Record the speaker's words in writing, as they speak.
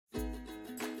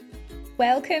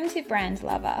Welcome to Brand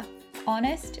Lover,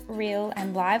 honest, real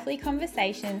and lively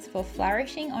conversations for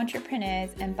flourishing entrepreneurs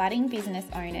and budding business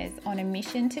owners on a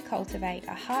mission to cultivate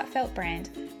a heartfelt brand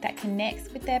that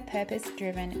connects with their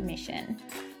purpose-driven mission.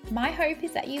 My hope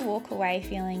is that you walk away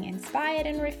feeling inspired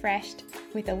and refreshed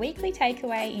with a weekly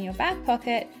takeaway in your back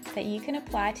pocket that you can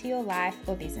apply to your life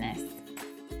or business.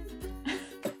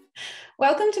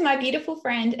 Welcome to my beautiful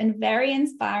friend and very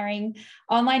inspiring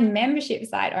online membership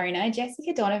site owner,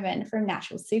 Jessica Donovan from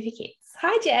Natural Super Kids.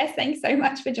 Hi, Jess. Thanks so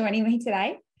much for joining me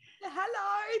today.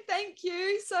 Hello. Thank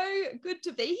you. So good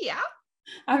to be here.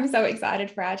 I'm so excited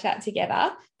for our chat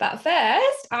together. But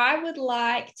first, I would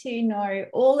like to know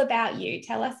all about you.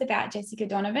 Tell us about Jessica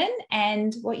Donovan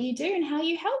and what you do and how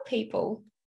you help people.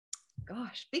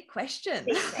 Gosh, big question.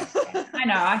 I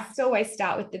know. I always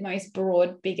start with the most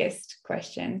broad, biggest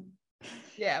question.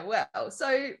 Yeah, well,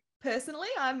 so personally,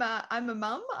 I'm a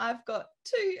mum. I've got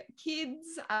 2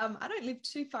 kids. I don't live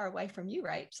too far away from you,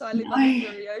 Rach. So I live on the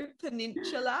Corio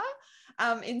Peninsula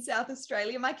in South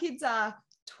Australia. My kids are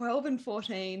 12 and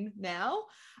 14 now.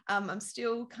 I'm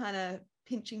still kind of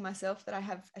pinching myself that I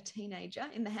have a teenager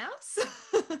in the house.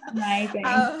 Amazing.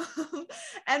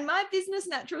 And my business,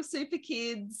 Natural Super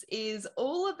Kids, is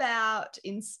all about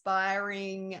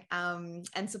inspiring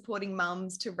and supporting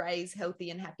mums to raise healthy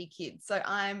and happy kids. So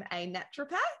I'm a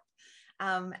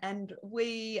naturopath. And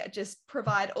we just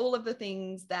provide all of the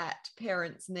things that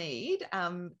parents need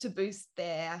to boost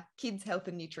their kids' health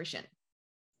and nutrition.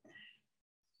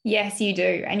 Yes, you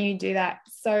do. And you do that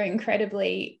so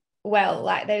incredibly well.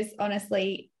 Like, there's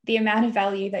honestly the amount of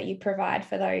value that you provide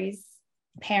for those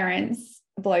parents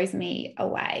blows me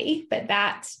away. But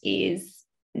that is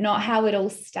not how it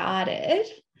all started.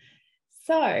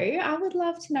 So I would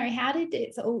love to know, how did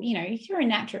it all, if you're a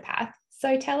naturopath,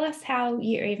 so tell us how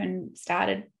you even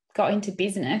got into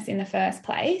business in the first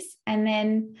place. And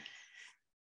then,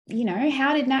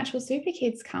 how did Natural Super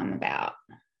Kids come about?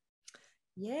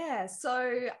 Yeah,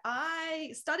 so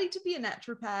I studied to be a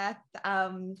naturopath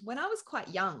when I was quite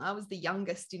young. I was the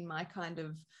youngest in my kind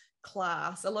of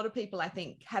class. A lot of people, I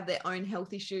think, have their own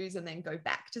health issues and then go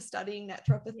back to studying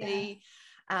naturopathy.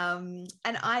 Yeah.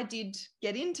 And I did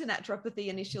get into naturopathy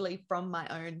initially from my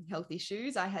own health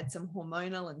issues. I had some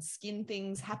hormonal and skin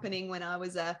things happening when I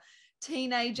was a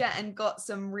teenager and got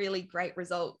some really great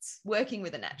results working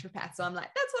with a naturopath. So I'm like,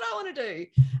 that's what I want to do.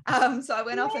 So I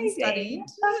went off and studied.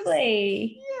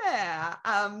 Lovely. Yeah.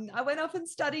 I went off and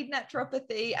studied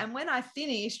naturopathy. And when I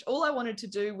finished, all I wanted to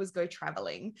do was go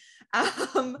traveling.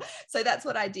 So that's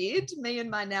what I did. Me and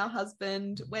my now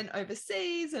husband went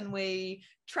overseas and we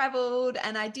traveled,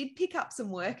 and I did pick up some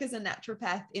work as a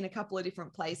naturopath in a couple of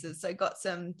different places. So got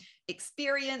some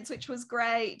experience, which was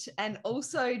great. And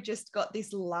also just got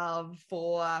this love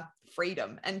for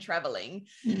freedom and traveling.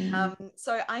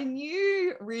 So I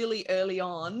knew really early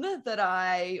on that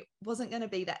I wasn't going to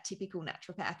be that typical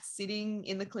naturopath sitting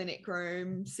in the clinic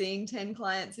room, seeing 10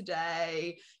 clients a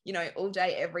day, all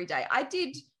day, every day. I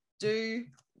did do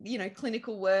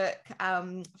clinical work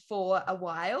for a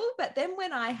while, but then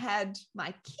when I had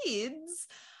my kids,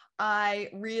 I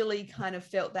really kind of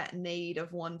felt that need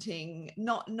of wanting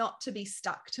not to be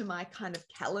stuck to my kind of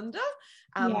calendar,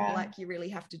 like you really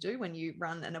have to do when you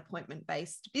run an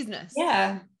appointment-based business.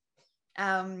 Yeah.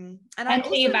 And to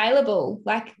be available,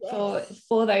 like, yes,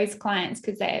 for those clients,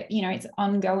 because they're, it's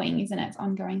ongoing, isn't it? It's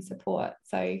ongoing support.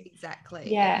 So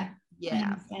exactly. Yeah.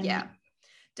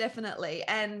 Definitely.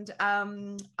 And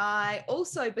I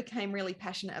also became really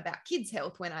passionate about kids'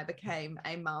 health when I became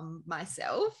a mum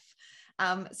myself.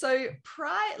 So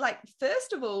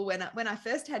first of all, when I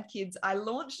first had kids, I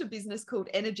launched a business called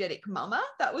Energetic Mama.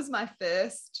 That was my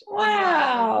first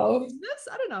business.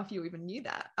 I don't know if you even knew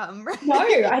that. No,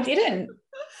 I didn't.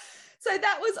 So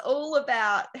that was all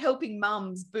about helping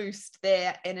mums boost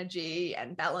their energy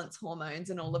and balance hormones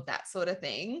and all of that sort of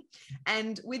thing.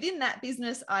 And within that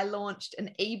business, I launched an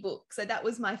ebook. So that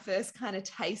was my first kind of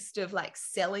taste of like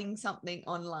selling something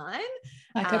online.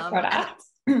 Like a product.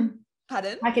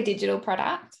 Pardon? Like a digital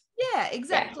product. Yeah,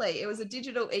 exactly. Yeah. It was a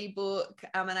digital ebook,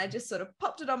 and I just sort of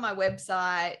popped it on my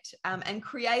website and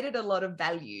created a lot of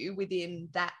value within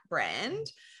that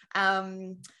brand.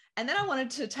 And then I wanted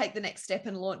to take the next step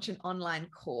and launch an online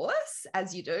course,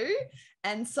 as you do.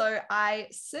 And so I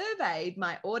surveyed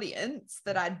my audience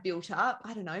that I'd built up.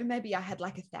 I don't know, maybe I had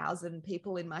like 1,000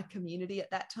 people in my community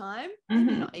at that time.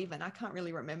 Maybe not even, I can't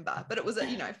really remember. But it was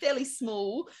a, fairly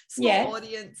small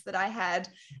audience that I had.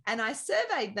 And I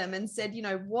surveyed them and said,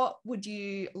 what would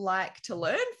you like to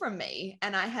learn from me?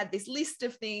 And I had this list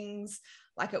of things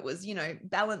Like it was,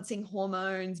 balancing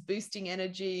hormones, boosting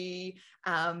energy,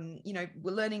 we're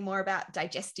learning more about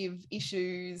digestive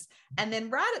issues. And then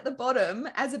right at the bottom,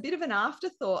 as a bit of an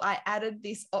afterthought, I added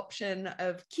this option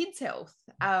of kids health.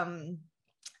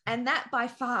 And that by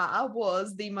far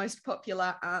was the most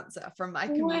popular answer from my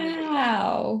community.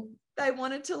 Wow. They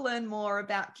wanted to learn more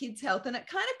about kids' health, and it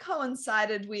kind of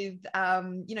coincided with,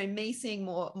 me seeing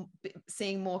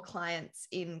more clients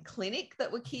in clinic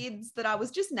that were kids that I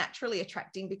was just naturally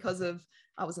attracting because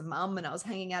I was a mum and I was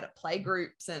hanging out at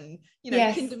playgroups and,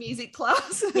 Yes. kinder music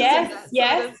classes.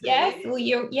 Yes. Well,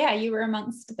 you were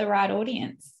amongst the right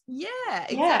audience. Yeah,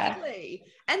 exactly.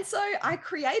 Yeah. And so I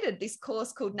created this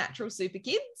course called Natural Super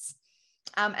Kids.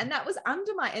 And that was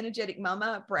under my Energetic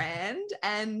Mama brand.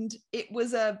 And it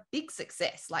was a big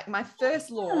success. Like my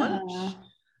first launch,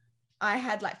 I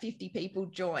had like 50 people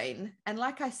join. And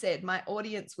like I said, my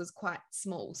audience was quite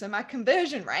small. So my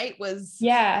conversion rate was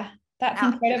that's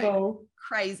incredible.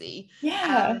 Crazy.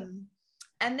 Yeah.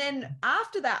 And then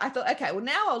after that, I thought, okay, well,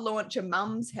 now I'll launch a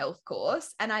mum's health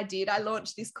course. And I did. I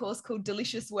launched this course called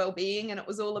Delicious Wellbeing, and it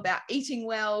was all about eating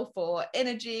well for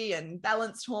energy and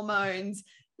balanced hormones.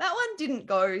 That one didn't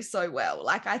go so well.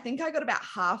 Like, I think I got about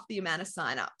half the amount of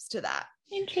signups to that.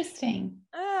 Interesting.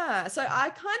 So I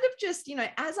kind of just,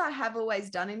 as I have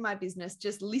always done in my business,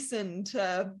 just listened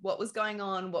to what was going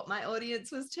on, what my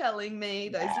audience was telling me,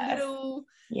 those little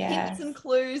hints and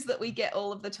clues that we get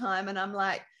all of the time. And I'm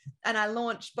like, and I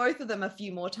launched both of them a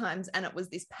few more times. And it was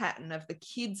this pattern of the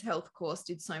kids' health course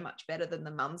did so much better than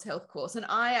the mum's health course. And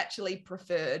I actually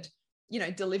preferred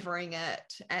delivering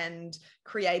it and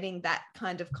creating that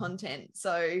kind of content.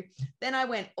 So then I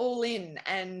went all in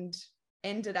and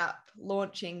ended up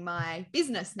launching my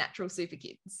business, Natural Super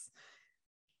Kids.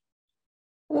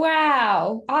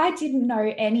 Wow. I didn't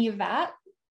know any of that.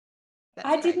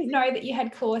 I didn't know that you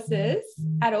had courses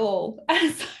at all.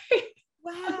 So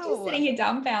wow. I'm just sitting here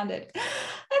dumbfounded.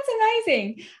 That's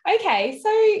amazing. Okay.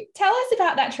 So tell us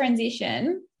about that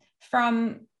transition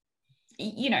from,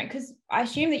 because I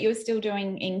assume that you were still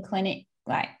doing in clinic,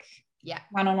 like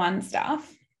one-on-one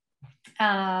stuff.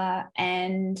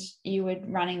 And you were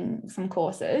running some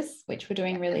courses, which were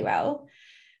doing really well.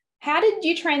 How did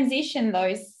you transition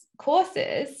those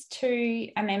courses to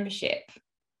a membership?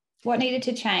 What needed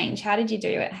to change? How did you do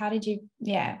it?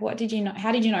 What did you know?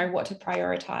 How did you know what to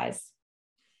prioritize?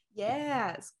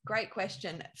 Yeah, it's a great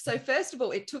question. So first of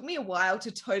all, it took me a while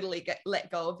to totally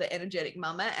let go of the Energetic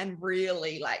Mama and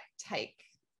really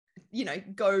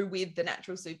go with the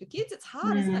Natural Super Kids. It's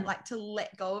hard, isn't it? Like to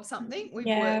let go of something we've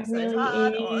worked so really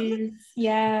hard on.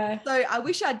 Yeah. So I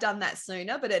wish I'd done that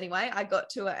sooner, but anyway, I got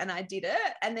to it and I did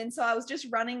it. And then so I was just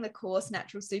running the course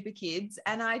Natural Super Kids,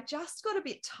 and I just got a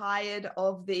bit tired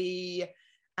of the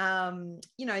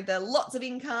the lots of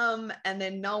income and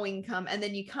then no income, and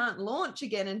then you can't launch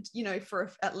again and for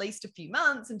at least a few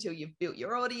months until you've built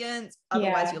your audience.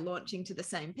 Otherwise you're launching to the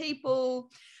same people.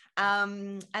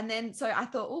 And then so I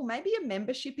thought, maybe a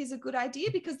membership is a good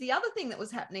idea, because the other thing that was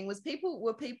happening was people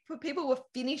were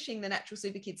finishing the Natural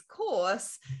Super Kids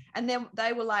course, and then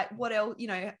they were like, what else,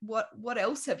 what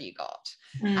else have you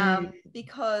got?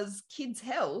 Because kids'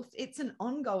 health, it's an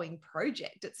ongoing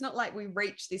project. It's not like we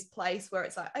reach this place where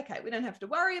it's like, okay, we don't have to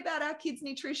worry about our kids'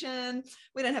 nutrition,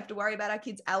 we don't have to worry about our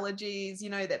kids' allergies,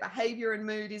 their behavior and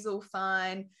mood is all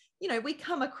fine. We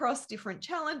come across different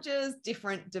challenges,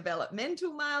 different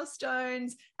developmental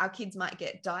milestones. Our kids might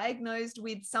get diagnosed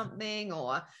with something,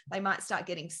 or they might start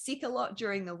getting sick a lot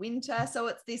during the winter. So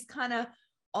it's this kind of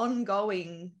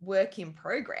ongoing work in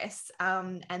progress.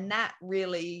 And that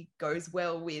really goes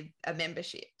well with a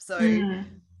membership. So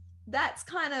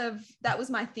that was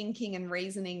my thinking and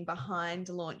reasoning behind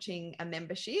launching a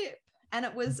membership. And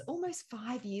it was almost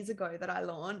 5 years ago that I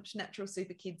launched Natural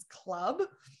Super Kids Club,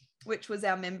 which was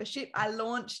our membership. I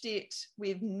launched it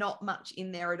with not much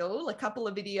in there at all, a couple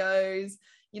of videos,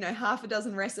 half a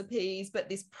dozen recipes, but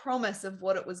this promise of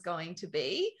what it was going to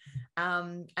be.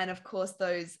 And of course,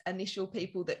 those initial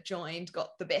people that joined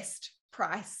got the best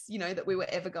price, that we were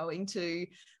ever going to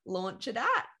launch it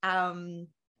at.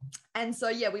 And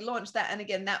so, we launched that. And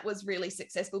again, that was really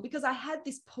successful because I had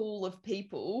this pool of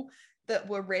people that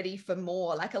were ready for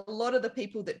more. Like a lot of the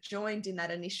people that joined in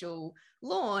that initial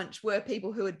launch were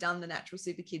people who had done the Natural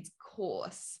Super Kids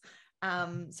course.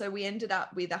 So we ended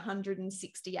up with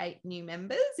 168 new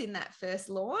members in that first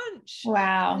launch.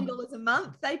 Wow. $20 a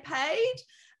month they paid.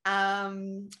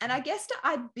 And I guess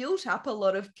I built up a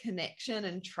lot of connection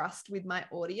and trust with my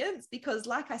audience because,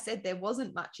 like I said, there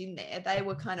wasn't much in there. They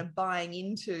were kind of buying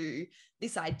into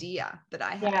this idea that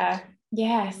I had. Yeah.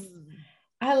 Yes.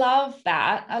 I love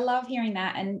that. I love hearing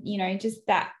that. And, you know, just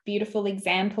that beautiful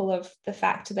example of the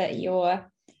fact that your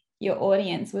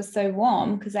audience was so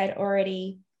warm because they'd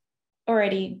already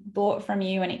bought from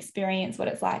you and experienced what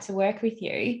it's like to work with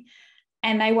you.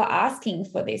 And they were asking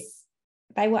for this.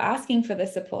 They were asking for the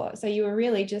support. So you were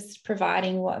really just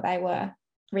providing what they were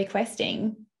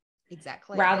requesting.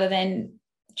 Exactly. Rather than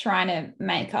trying to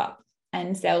make up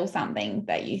and sell something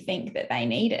that you think that they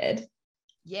needed.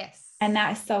 Yes. And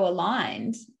that's so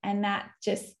aligned. And that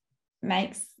just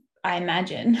makes, I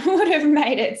imagine, would have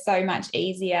made it so much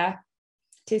easier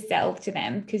to sell to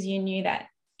them because you knew that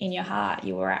in your heart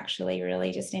you were actually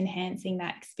really just enhancing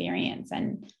that experience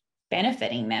and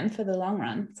benefiting them for the long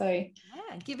run. So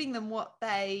yeah, giving them what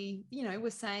they, you know,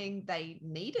 were saying they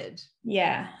needed.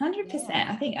 Yeah, 100%.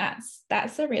 I think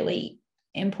that's a really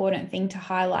important thing to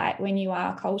highlight when you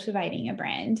are cultivating a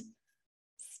brand,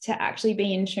 to actually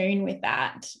be in tune with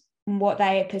that, what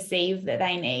they perceive that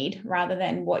they need rather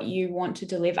than what you want to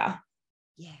deliver.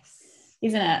 Yes.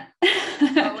 Isn't it?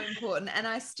 So important. And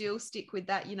I still stick with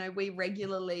that. You know, we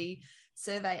regularly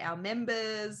survey our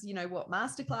members, you know, what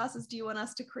masterclasses do you want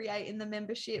us to create in the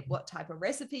membership? What type of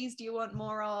recipes do you want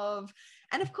more of?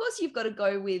 And of course, you've got to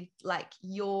go with like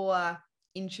your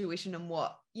intuition and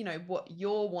what, you know, what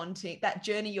you're wanting, that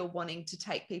journey you're wanting to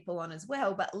take people on as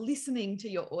well. But listening to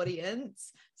your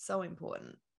audience, so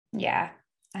important. Yeah,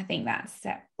 I think that's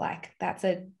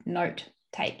a note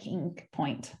taking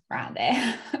point right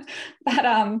there. But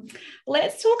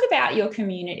let's talk about your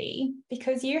community,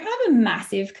 because you have a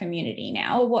massive community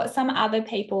now. What some other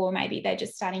people, or maybe they're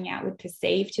just starting out, would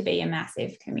perceive to be a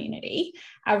massive community,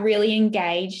 a really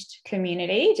engaged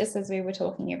community, just as we were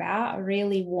talking about, a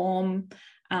really warm,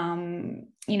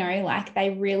 you know, like they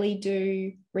really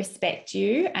do respect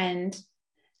you and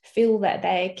feel that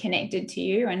they're connected to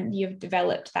you, and you've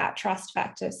developed that trust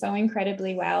factor so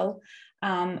incredibly well.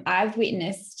 I've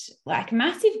witnessed like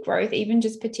massive growth, even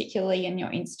just particularly in your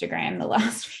Instagram the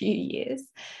last few years.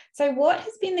 So what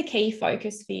has been the key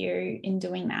focus for you in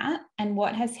doing that? And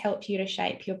what has helped you to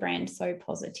shape your brand so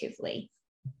positively?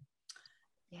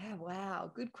 Yeah,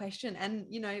 wow, good question. And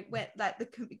you know,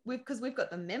 because we've got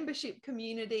the membership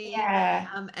community,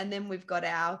 and then we've got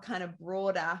our kind of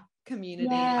broader community,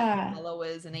 like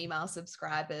followers and email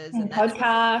subscribers, and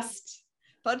podcast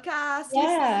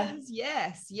listeners.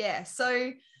 Yes.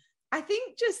 So I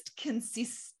think just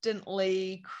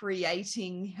consistently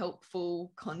creating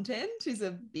helpful content is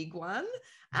a big one.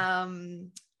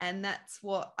 And that's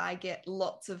what I get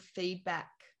lots of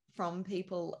feedback from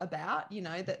people about, you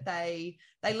know, that they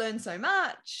learn so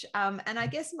much. And I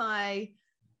guess my,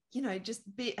 you know, just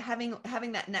having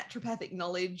that naturopathic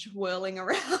knowledge whirling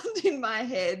around in my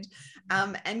head,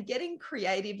 and getting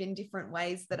creative in different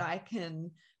ways that I can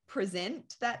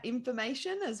present that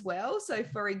information as well. So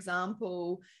for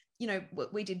example, you know,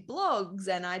 we did blogs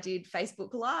and I did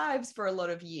Facebook Lives for a lot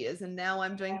of years, and now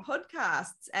I'm doing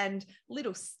podcasts. And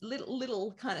little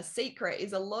kind of secret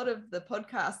is a lot of the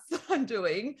podcasts that I'm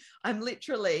doing, I'm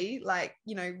literally like,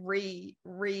 you know,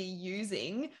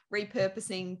 repurposing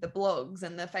the blogs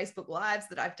and the Facebook Lives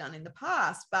that I've done in the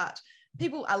past. But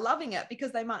people are loving it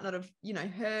because they might not have, you know,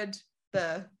 heard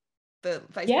the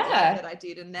Facebook Live that I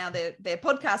did, and now they're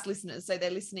podcast listeners, so they're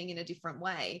listening in a different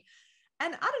way.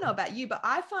 And I don't know about you, but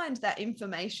I find that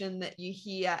information that you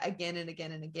hear again and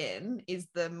again and again is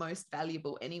the most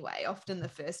valuable anyway. Often the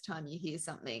first time you hear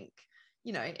something,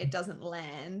 you know, it doesn't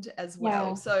land as well.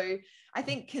 Yeah. So I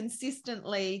think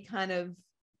consistently kind of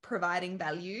providing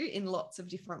value in lots of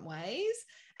different ways.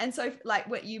 And so like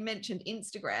what you mentioned,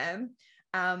 Instagram,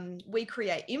 we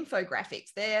create infographics.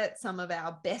 They're some of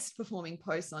our best performing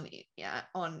posts on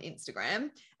Instagram,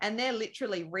 and they're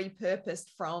literally repurposed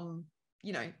from,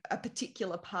 you know, a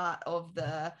particular part of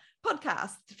the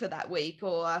podcast for that week,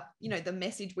 or, you know, the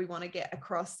message we want to get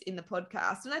across in the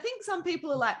podcast. And I think some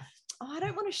people are like, oh, I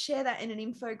don't want to share that in an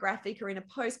infographic or in a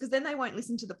post because then they won't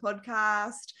listen to the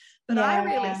podcast. But I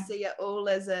really see it all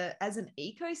as an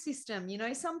ecosystem. You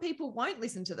know, some people won't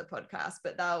listen to the podcast,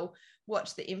 but they'll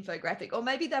watch the infographic, or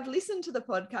maybe they've listened to the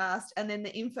podcast and then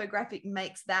the infographic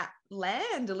makes that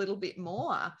land a little bit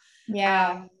more.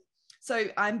 So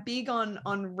I'm big on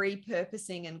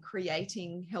repurposing and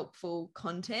creating helpful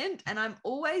content. And I'm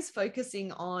always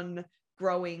focusing on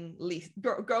growing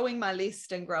my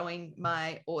list and growing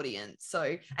my audience.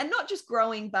 So, and not just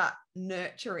growing, but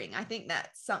nurturing. I think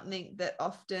that's something that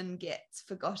often gets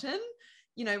forgotten.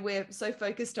 we're so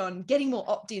focused on getting more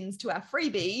opt-ins to our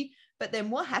freebie, but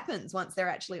then what happens once they're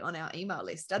actually on our email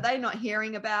list? Are they not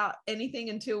hearing about anything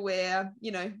until we're,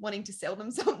 wanting to sell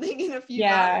them something in a few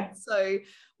months? So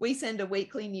we send a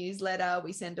weekly newsletter,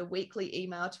 we send a weekly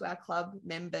email to our club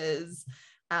members.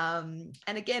 And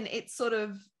again, it's sort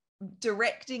of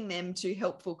directing them to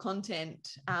helpful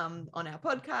content on our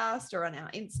podcast or on our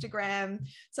Instagram.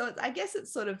 So I guess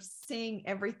it's sort of seeing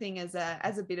everything as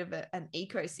a bit of an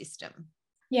ecosystem.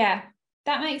 Yeah,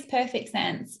 that makes perfect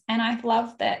sense. And I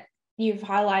love that you've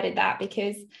highlighted that,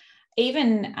 because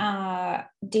even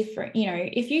different,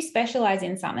 if you specialize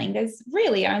in something, there's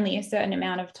really only a certain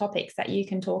amount of topics that you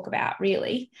can talk about,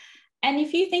 really. And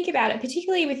if you think about it,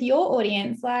 particularly with your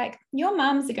audience, like your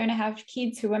mums are going to have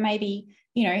kids who are maybe,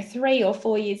 3 or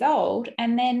 4 years old,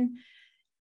 and then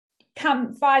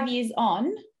come 5 years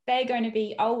on, they're going to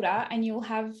be older, and you'll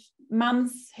have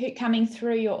mums who coming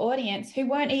through your audience who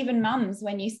weren't even mums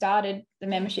when you started the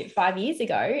membership 5 years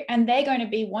ago, and they're going to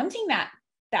be wanting that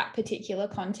particular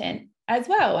content as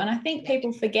well. And I think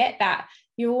people forget that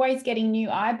you're always getting new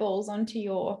eyeballs onto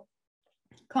your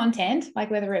content, like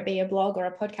whether it be a blog or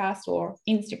a podcast or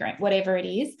Instagram, whatever it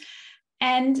is.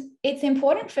 And it's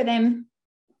important for them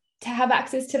to have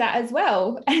access to that as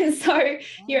well. And so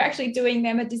you're actually doing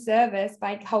them a disservice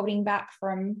by holding back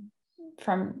from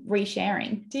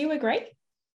resharing. Do you agree?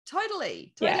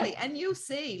 Totally. Yeah. And you'll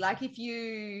see, like, if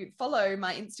you follow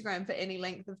my Instagram for any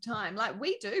length of time, like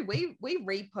we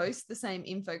repost the same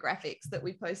infographics that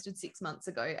we posted 6 months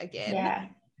ago again.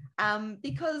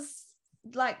 Because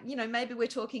maybe we're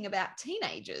talking about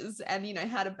teenagers and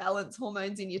how to balance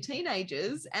hormones in your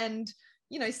teenagers, and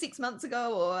 6 months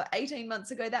ago or 18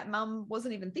 months ago, that mum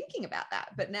wasn't even thinking about that,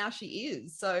 but now she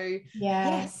is. So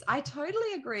yes, I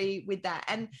totally agree with that.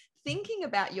 And thinking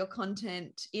about your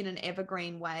content in an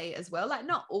evergreen way as well. Like,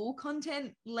 not all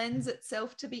content lends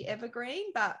itself to be evergreen,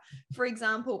 but for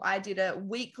example, I did a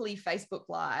weekly Facebook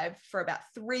Live for about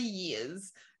 3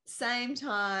 years, same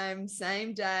time,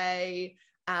 same day.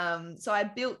 So I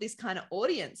built this kind of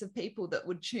audience of people that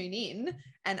would tune in,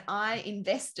 and I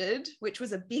invested, which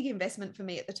was a big investment for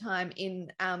me at the time, in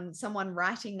someone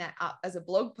writing that up as a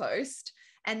blog post.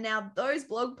 And now those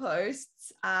blog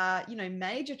posts are,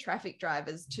 major traffic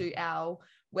drivers to our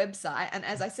website. And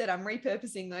as I said, I'm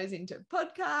repurposing those into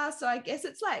podcasts. So I guess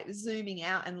it's like zooming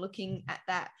out and looking at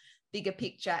that bigger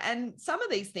picture. And some of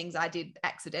these things I did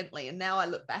accidentally, and now I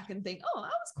look back and think, oh, I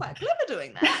was quite clever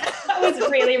doing that. That was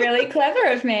really, really clever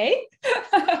of me.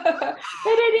 But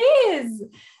it is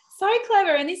so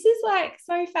clever. And this is like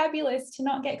so fabulous to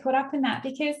not get caught up in that,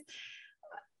 because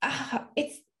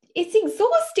it's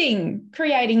exhausting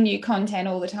creating new content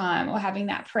all the time, or having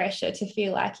that pressure to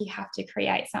feel like you have to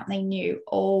create something new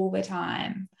all the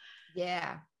time.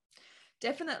 Yeah,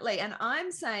 definitely. And I'm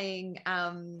saying,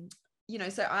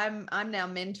 so I'm now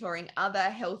mentoring other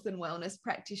health and wellness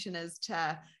practitioners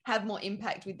to have more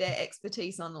impact with their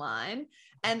expertise online.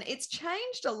 And it's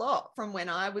changed a lot from when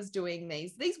I was doing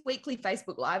these weekly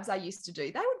Facebook Lives I used to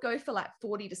do. They would go for like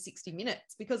 40 to 60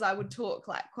 minutes because I would talk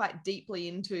like quite deeply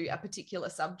into a particular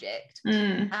subject.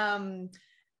 And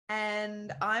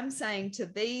I'm saying to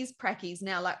these prackies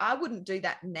now, like, I wouldn't do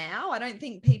that now. I don't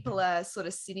think people are sort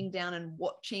of sitting down and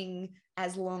watching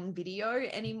as long video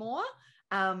anymore.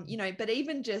 But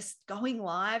even just going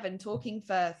live and talking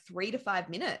for 3 to 5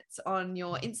 minutes on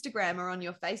your Instagram or on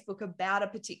your Facebook about a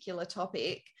particular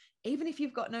topic, even if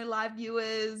you've got no live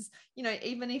viewers,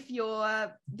 even if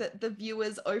the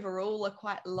viewers overall are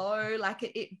quite low, like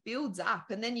it builds up.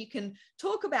 And then you can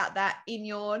talk about that in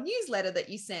your newsletter that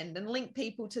you send and link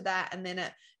people to that. And then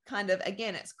it kind of,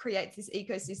 again, it creates this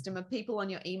ecosystem of people on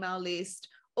your email list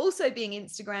also being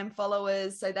Instagram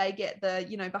followers, so they get the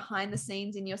behind the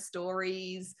scenes in your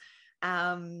stories.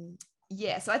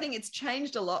 So I think it's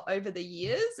changed a lot over the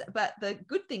years, but the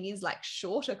good thing is, like,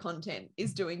 shorter content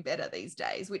is doing better these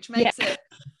days, which makes it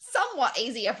somewhat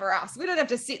easier for us. We don't have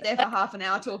to sit there for half an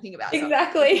hour talking about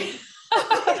exactly.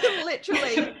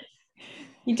 Literally.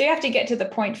 You do have to get to the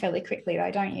point fairly quickly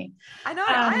though, don't you? I know.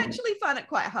 I actually find it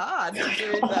quite hard to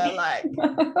do the like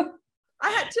I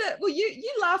had to, well,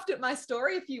 you laughed at my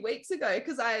story a few weeks ago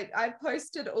because I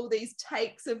posted all these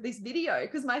takes of this video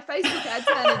because my Facebook ads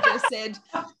manager said,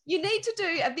 you need to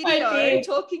do a video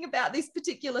talking about this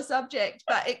particular subject,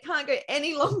 but it can't go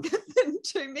any longer than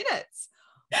 2 minutes.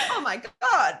 Oh my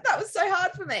God, that was so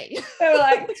hard for me. There were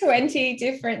like 20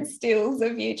 different stills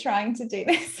of you trying to do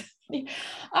this.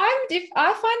 I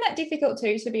find that difficult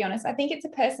too, to be honest. I think it's a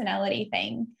personality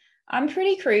thing. I'm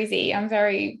pretty cruisy.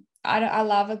 I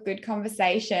love a good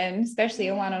conversation, especially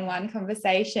a one-on-one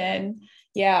conversation.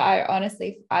 Yeah,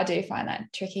 I do find that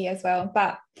tricky as well.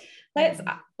 But let's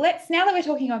now that we're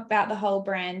talking about the whole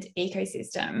brand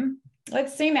ecosystem,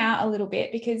 let's zoom out a little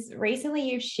bit, because recently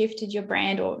you've shifted your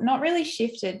brand, or not really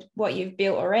shifted what you've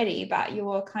built already, but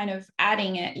you're kind of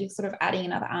adding it, you're sort of adding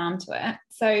another arm to it.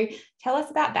 So tell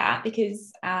us about that,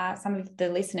 because some of the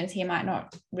listeners here might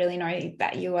not really know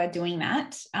that you are doing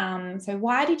that. So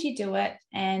why did you do it,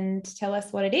 and tell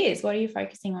us what it is? What are you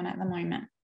focusing on at the moment?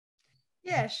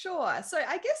 Yeah, sure. So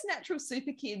I guess Natural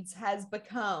Super Kids has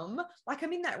become, like,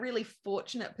 I'm in that really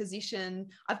fortunate position.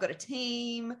 I've got a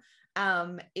team.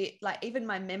 It, like, even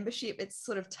my membership, it's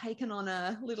sort of taken on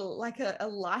a little, like a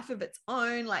life of its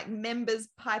own. Like, members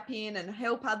pipe in and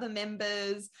help other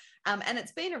members. And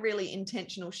it's been a really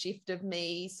intentional shift of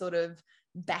me sort of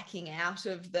backing out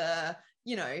of the,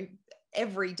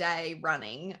 everyday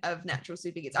running of Natural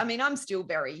Super Kids. I mean, I'm still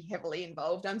very heavily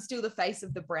involved. I'm still the face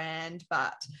of the brand,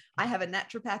 but I have a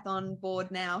naturopath on board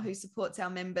now who supports our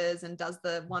members and does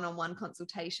the one-on-one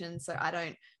consultation. So I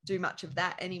don't do much of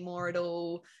that anymore at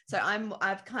all. So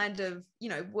I've kind of,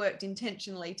 worked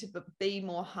intentionally to be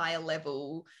more higher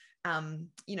level,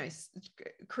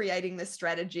 creating the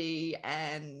strategy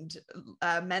and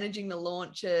managing the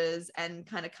launches and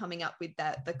kind of coming up with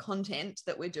the content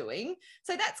that we're doing.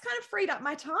 So that's kind of freed up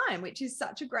my time, which is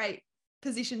such a great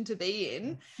position to be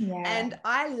in. Yeah. And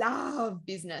I love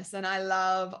business and I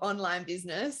love online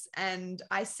business. And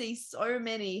I see so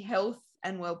many health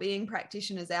and well-being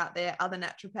practitioners out there, other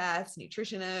naturopaths,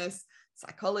 nutritionists,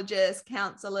 psychologists,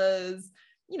 counselors,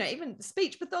 even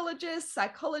speech pathologists,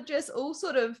 psychologists, all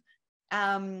sort of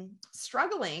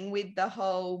struggling with the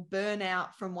whole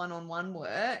burnout from one-on-one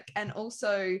work, and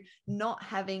also not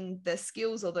having the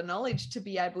skills or the knowledge to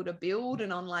be able to build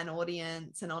an online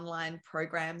audience and online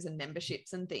programs and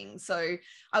memberships and things. So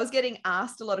I was getting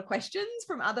asked a lot of questions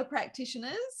from other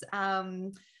practitioners.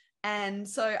 And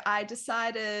so I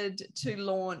decided to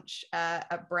launch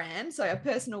a brand, so a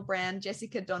personal brand,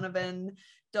 JessicaDonovan.co.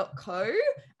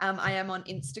 I am on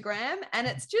Instagram, and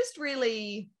it's just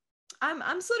really,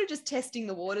 I'm sort of just testing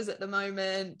the waters at the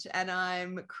moment, and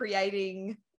I'm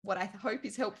creating what I hope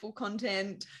is helpful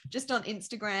content just on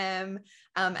Instagram.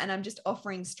 And I'm just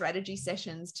offering strategy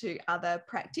sessions to other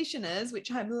practitioners,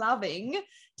 which I'm loving,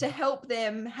 to help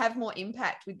them have more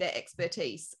impact with their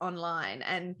expertise online.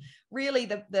 And really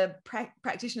the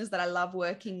practitioners that I love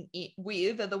working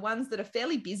with are the ones that are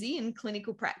fairly busy in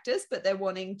clinical practice, but they're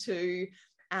wanting to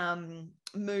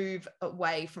move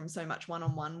away from so much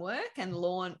one-on-one work and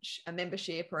launch a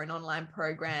membership or an online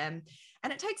program.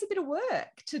 And it takes a bit of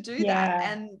work to do that.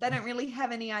 And they don't really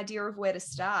have any idea of where to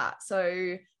start.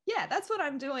 So yeah, that's what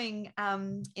I'm doing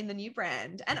in the new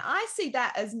brand. And I see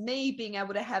that as me being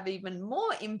able to have even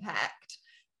more impact,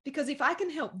 because if I can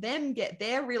help them get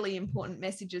their really important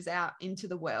messages out into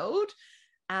the world,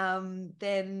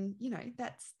 then,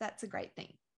 that's a great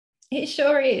thing. It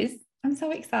sure is. I'm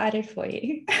so excited for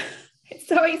you. It's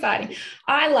so exciting.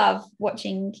 I love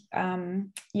watching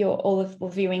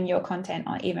viewing your content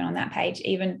even on that page,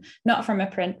 even not from a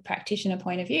practitioner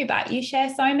point of view, but you share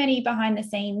so many behind the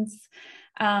scenes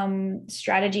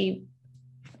strategy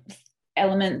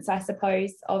elements, I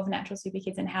suppose, of Natural Super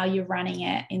Kids and how you're running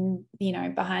it in,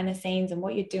 behind the scenes and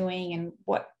what you're doing and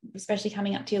what, especially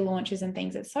coming up to your launches and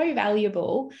things. It's so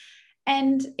valuable.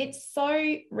 And it's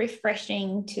so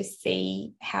refreshing to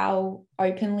see how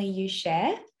openly you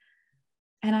share.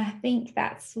 And I think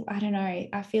I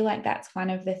feel like that's one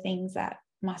of the things that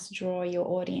must draw your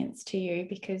audience to you,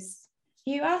 because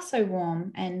you are so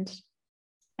warm and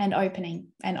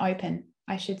open,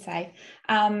 I should say.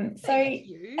 Thank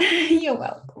you. You're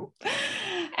welcome.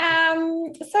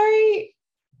 So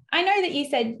I know that you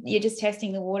said you're just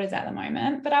testing the waters at the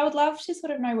moment, but I would love to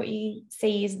sort of know what you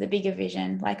see as the bigger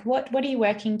vision. Like what are you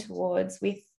working towards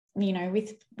with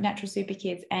Natural Super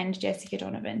Kids and Jessica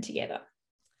Donovan together?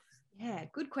 Yeah,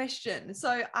 good question.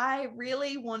 So I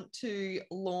really want to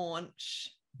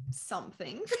launch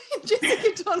something for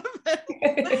Jessica Donovan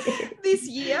this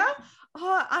year.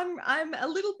 I'm a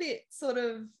little bit sort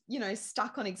of,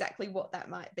 stuck on exactly what that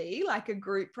might be, like a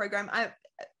group program.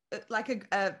 Like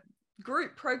a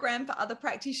group program for other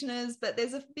practitioners, but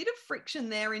there's a bit of friction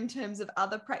there in terms of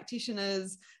other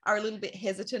practitioners are a little bit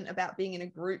hesitant about being in a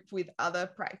group with other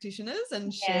practitioners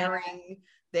and sharing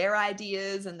their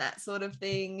ideas and that sort of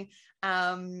thing.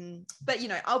 But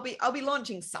I'll be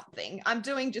launching something. I'm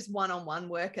doing just one-on-one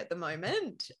work at the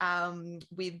moment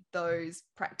with those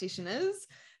practitioners.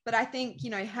 but I think,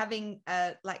 having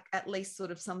like at least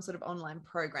sort of some sort of online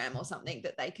program or something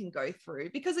that they can go through,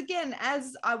 because again,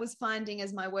 as I was finding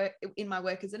as my work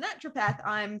as a naturopath,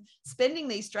 I'm spending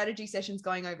these strategy sessions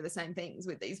going over the same things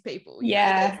with these people.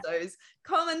 There's those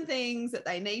common things that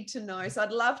they need to know. So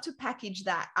I'd love to package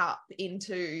that up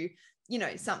into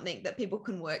something that people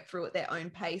can work through at their own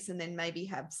pace, and then maybe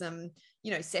have some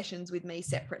sessions with me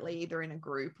separately, either in a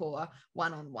group or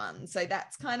one-on-one. So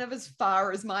that's kind of as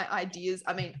far as my ideas.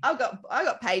 I mean, I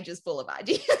got pages full of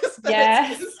ideas, but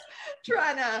it's just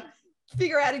trying to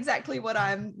figure out exactly what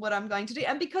I'm going to do.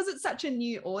 And because it's such a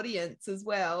new audience as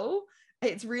well,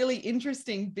 it's really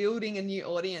interesting building a new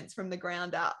audience from the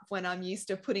ground up, when I'm used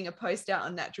to putting a post out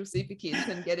on Natural Super Kids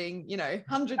and getting,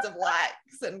 hundreds of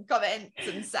likes and comments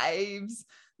and saves.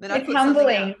 Then it's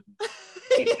humbling.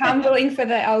 It's humbling for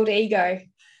the old ego.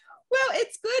 Well,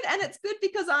 it's good. And it's good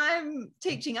because I'm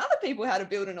teaching other people how to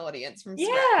build an audience from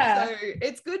scratch. So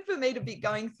it's good for me to be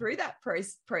going through that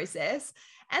process.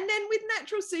 And then with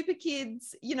Natural Super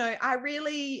Kids,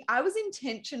 I was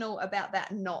intentional about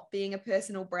that not being a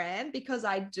personal brand, because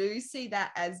I do see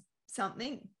that as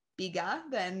something bigger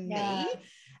than me.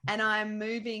 And I'm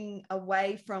moving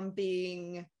away from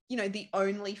being, the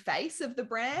only face of the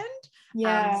brand.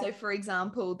 So for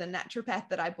example, the naturopath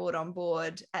that I brought on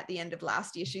board at the end of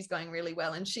last year, she's going really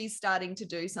well, and she's starting to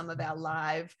do some of our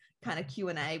live kind of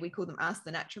Q&A. We call them Ask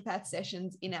the Naturopath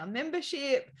sessions in our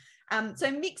membership. So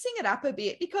mixing it up a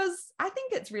bit, because I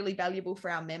think it's really valuable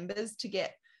for our members to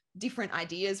get different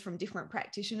ideas from different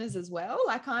practitioners as well.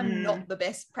 Like, I'm not the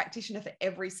best practitioner for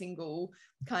every single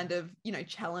kind of,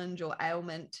 challenge or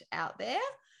ailment out there.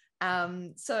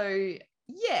 So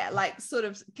yeah, like sort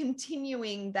of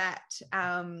continuing that,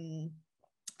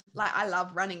 like I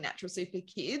love running Natural Super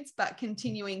Kids, but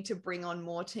continuing to bring on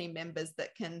more team members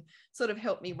that can sort of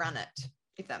help me run it,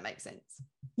 if that makes sense.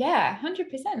 Yeah, 100%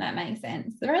 that makes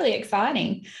sense. Really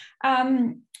exciting.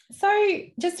 So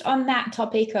just on that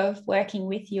topic of working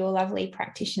with your lovely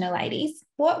practitioner ladies,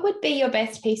 what would be your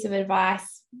best piece of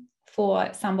advice for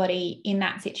somebody in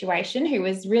that situation who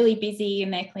was really busy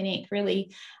in their clinic,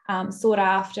 really sought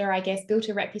after, I guess, built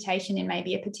a reputation in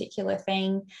maybe a particular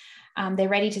thing? They're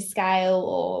ready to scale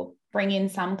or bring in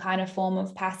some kind of form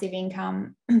of passive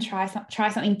income and try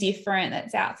something different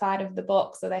that's outside of the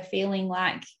box, or they're feeling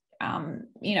like,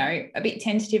 a bit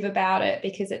tentative about it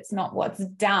because it's not what's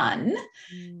done.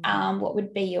 What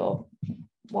would be your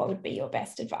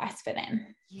best advice for them?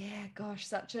 Yeah, gosh,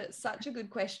 such a good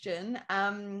question.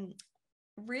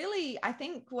 Really, I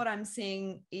think what I'm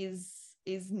seeing is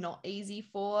not easy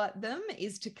for them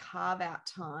is to carve out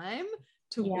time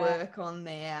to work on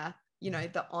their,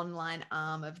 the online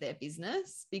arm of their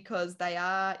business, because they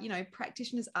are,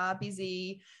 practitioners are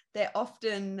busy. They're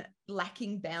often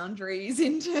lacking boundaries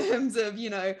in terms of,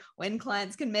 when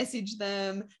clients can message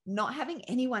them, not having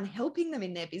anyone helping them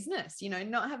in their business,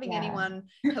 not having anyone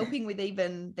helping with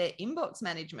even their inbox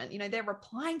management. They're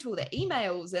replying to all their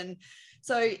emails. And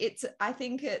so I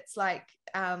think it's like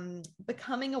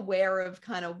becoming aware of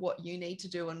kind of what you need to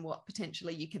do and what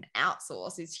potentially you can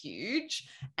outsource is huge,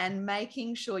 and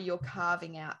making sure you're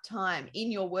carving out time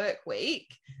in your work week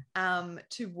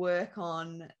to work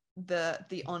on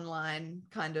the online,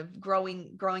 kind of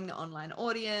growing the online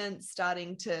audience,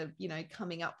 starting to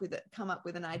come up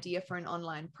with an idea for an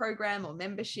online program or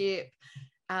membership,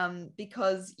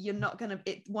 because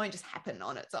it won't just happen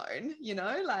on its own.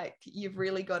 Like, you've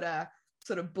really got to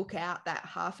sort of book out that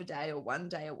half a day or 1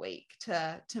 day a week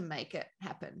to make it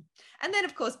happen. And then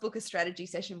of course book a strategy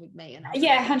session with me. And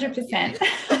 100%.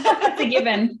 That's a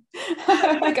given.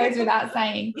 It goes without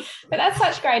saying. But that's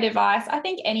such great advice. I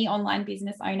think any online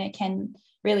business owner can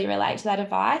really relate to that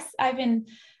advice.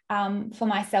 For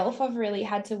myself, I've really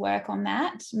had to work on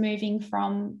that, moving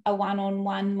from a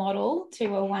one-on-one model to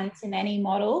a one-to-many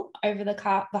model over the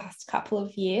last couple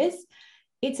of years.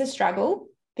 It's a struggle,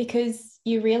 because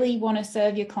you really want to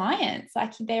serve your clients.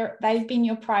 Like, they've been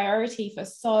your priority for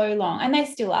so long, and they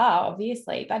still are,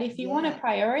 obviously. But if you want to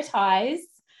prioritize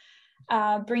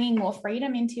bringing more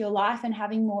freedom into your life and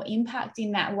having more impact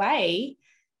in that way,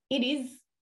 it is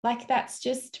like, that's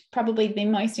just probably the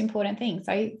most important thing.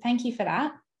 So thank you for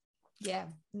that. Yeah,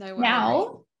 no worries.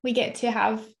 Now we get to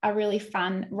have a really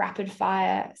fun rapid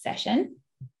fire session.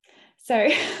 So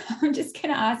I'm just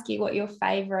going to ask you what your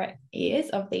favorite is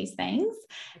of these things.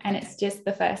 Okay. And it's just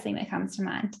the first thing that comes to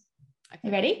mind. Okay.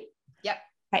 You ready? Yep.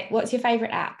 Okay. What's your favorite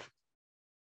app?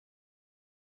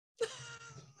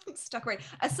 Stuck right.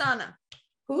 Asana.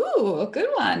 Ooh, good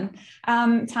one.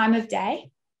 Time of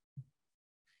day?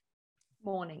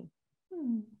 Morning.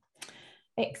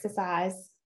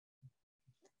 Exercise?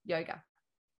 Yoga.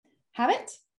 Habit?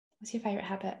 What's your favorite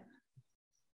habit?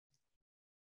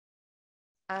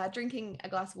 Drinking a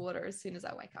glass of water as soon as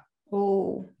I wake up.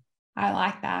 Oh, I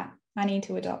like that. I need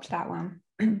to adopt that one.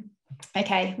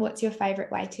 Okay, what's your favorite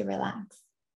way to relax?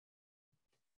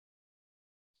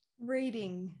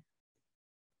 Reading.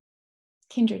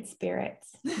 Kindred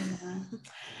spirits. Yeah.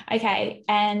 Okay,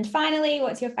 and finally,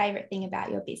 what's your favorite thing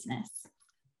about your business?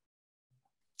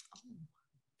 Favorite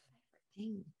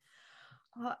thing.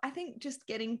 I think just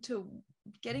getting to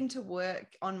work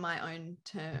on my own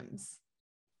terms.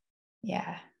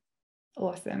 Yeah,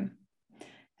 awesome.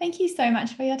 Thank you so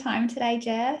much for your time today,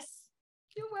 Jess.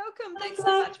 You're welcome. Thanks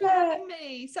so much for having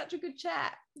me. Such a good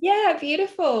chat. Yeah,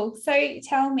 beautiful. So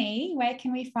tell me, where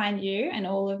can we find you and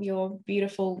all of your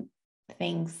beautiful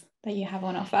things that you have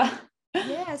on offer?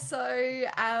 Yeah, so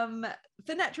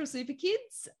for Natural Super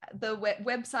Kids, the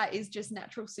website is just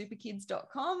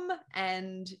naturalsuperkids.com,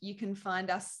 and you can find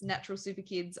us Natural Super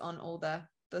Kids on all the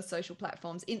social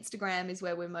platforms. Instagram is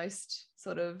where we're most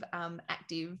sort of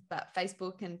active, but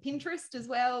Facebook and Pinterest as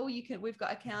well. We've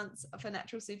got accounts for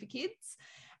Natural Super Kids,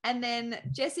 and then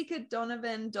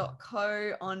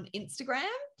jessicadonovan.co on Instagram,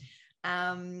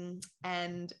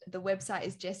 and the website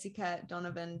is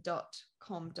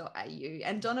jessicadonovan.com.au,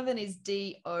 and Donovan is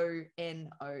DONOVAN.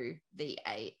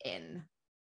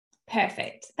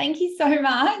 Perfect. Thank you so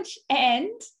much.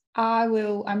 And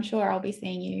I'm sure I'll be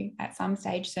seeing you at some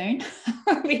stage soon.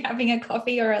 We'll be having a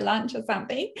coffee or a lunch or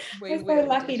something. We're so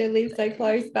lucky to live so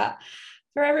close. But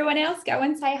for everyone else, go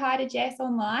and say hi to Jess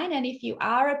online. And if you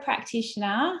are a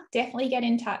practitioner, definitely get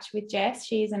in touch with Jess.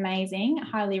 She is amazing. I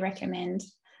highly recommend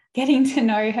getting to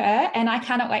know her. And I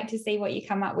cannot wait to see what you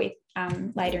come up with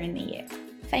later in the year.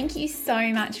 Thank you so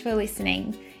much for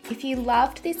listening. If you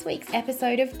loved this week's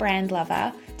episode of Brand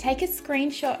Lover, take a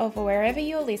screenshot of wherever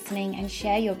you're listening and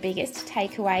share your biggest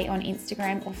takeaway on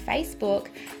Instagram or Facebook,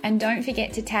 and don't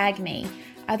forget to tag me.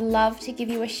 I'd love to give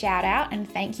you a shout out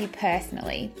and thank you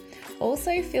personally.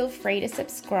 Also, feel free to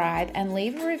subscribe and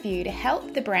leave a review to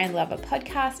help the Brand Lover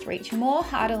podcast reach more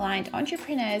heart-aligned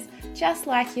entrepreneurs just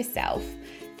like yourself.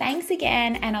 Thanks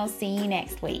again, and I'll see you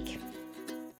next week.